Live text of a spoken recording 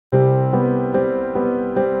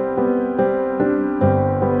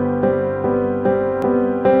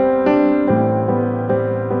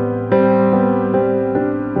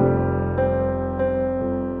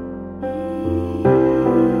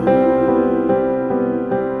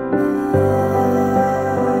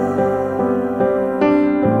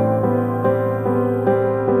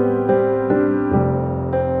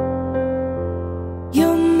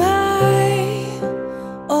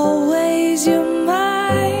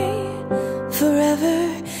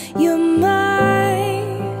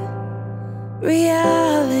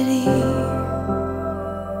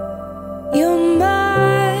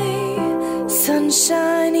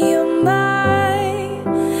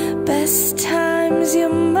Sometimes you're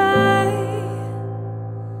my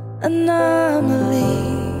anomaly,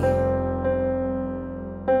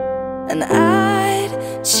 and I'd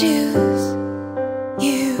choose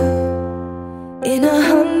you in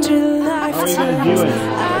 100 lifetimes. How are you doing?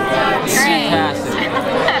 Fantastic.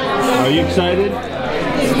 Are you excited?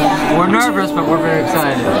 We're nervous, but we're very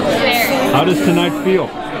excited. How does tonight feel?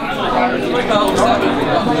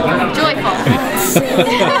 Joyful.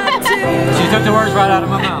 She took the words right out of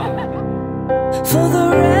my mouth. For the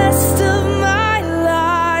rest of my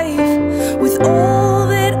life, with all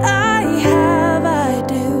that I have, I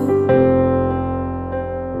do,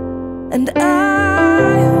 and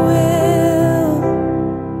I will.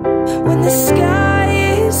 When the sky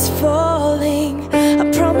is falling,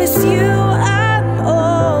 I promise you I'm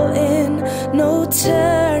all in, no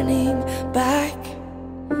turning back.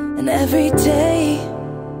 And every day,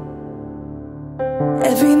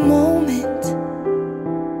 every moment,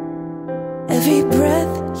 every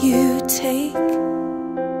breath you take,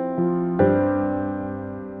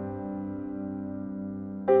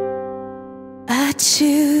 I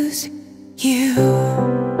choose you.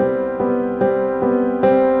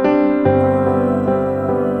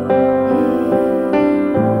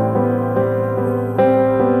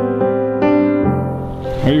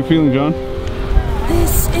 How are you feeling, John?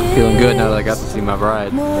 Feeling good now that I got to see my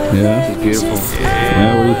bride. Yeah. She's beautiful.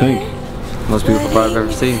 Yeah, what do you think? Most beautiful bride I've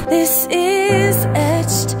ever seen. This is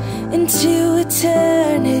etched into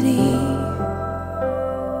eternity.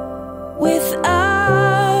 With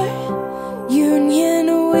our union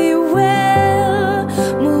we will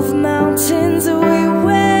move mountains, we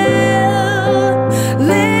will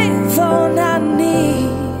live on our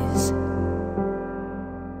knees,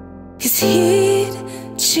 'cause he'd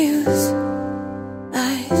choose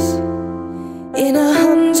us in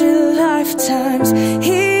 100 lifetimes.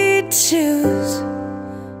 He'd choose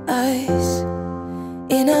us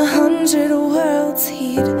in 100 worlds.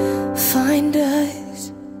 He'd find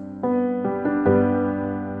us,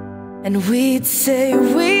 and we'd say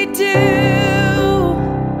we do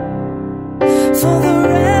for the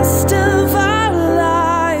rest of our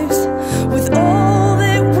lives. With all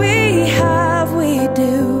that we have, we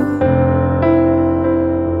do,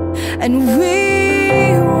 and we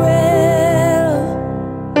will.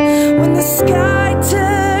 When the sky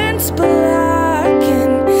turns black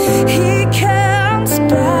and he comes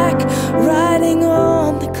back riding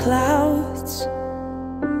on the clouds,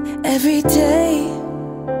 every day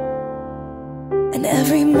and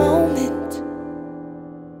every moment,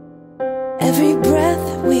 every breath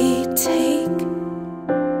we take,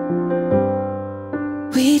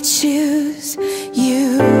 we choose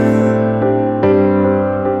you.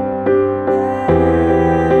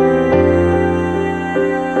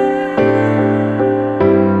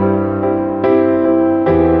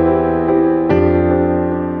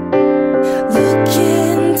 Look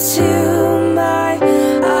into my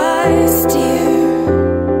eyes, dear.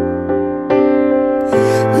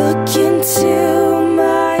 Look into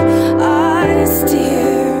my eyes,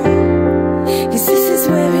 dear, 'cause this is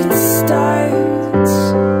where it starts.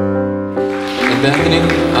 And Bethany,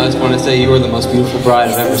 I just want to say you are the most beautiful bride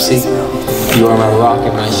I've ever seen. You are my rock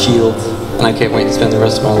and my shield, and I can't wait to spend the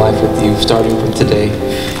rest of my life with you, starting from today.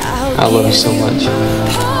 I love you so much.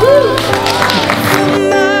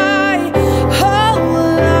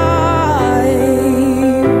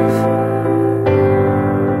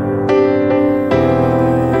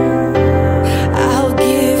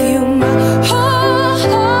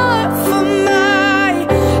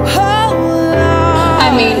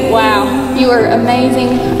 Wow, you are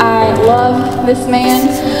amazing. I love this man.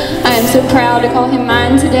 I am so proud to call him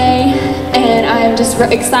mine today, and I am just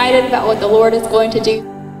excited about what the Lord is going to do.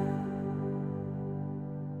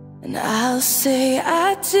 And I'll say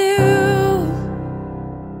I do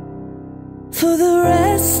for the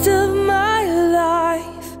rest of my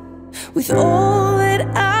life. With all that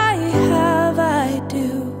I have, I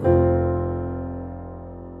do,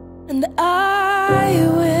 and I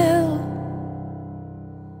will.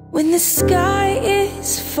 When the sky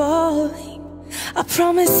is falling, I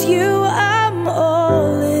promise you I'm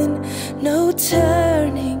all in, no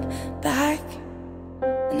turning back.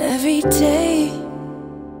 And every day,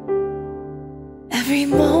 every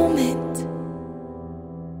moment,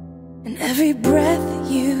 and every breath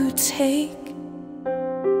you take,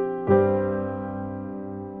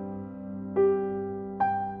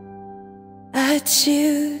 I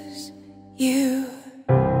choose you.